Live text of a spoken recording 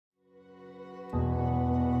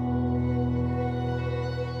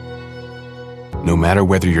no matter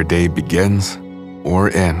whether your day begins or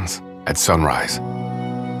ends at sunrise.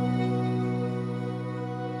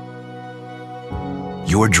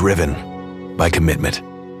 You're driven by commitment.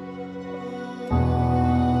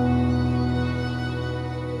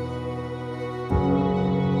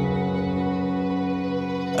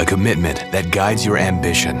 A commitment that guides your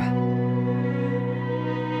ambition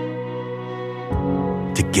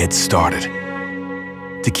to get started,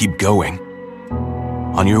 to keep going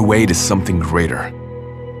on your way to something greater.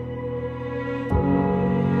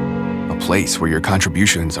 A place where your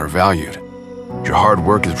contributions are valued, your hard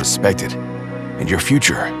work is respected, and your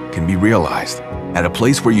future can be realized. At a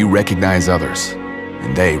place where you recognize others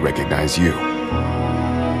and they recognize you.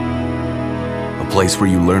 A place where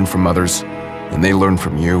you learn from others and they learn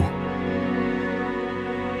from you.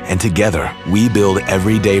 And together, we build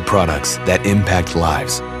everyday products that impact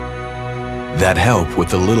lives, that help with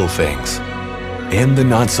the little things and the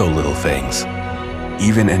not-so-little things,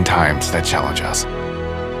 even in times that challenge us.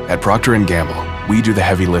 At Procter & Gamble, we do the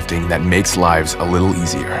heavy lifting that makes lives a little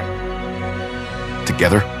easier.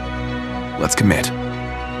 Together, let's commit.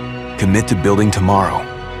 Commit to building tomorrow,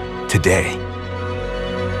 today.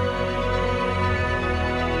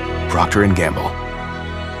 Procter & Gamble.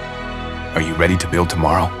 Are you ready to build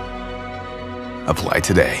tomorrow? Apply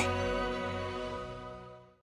today.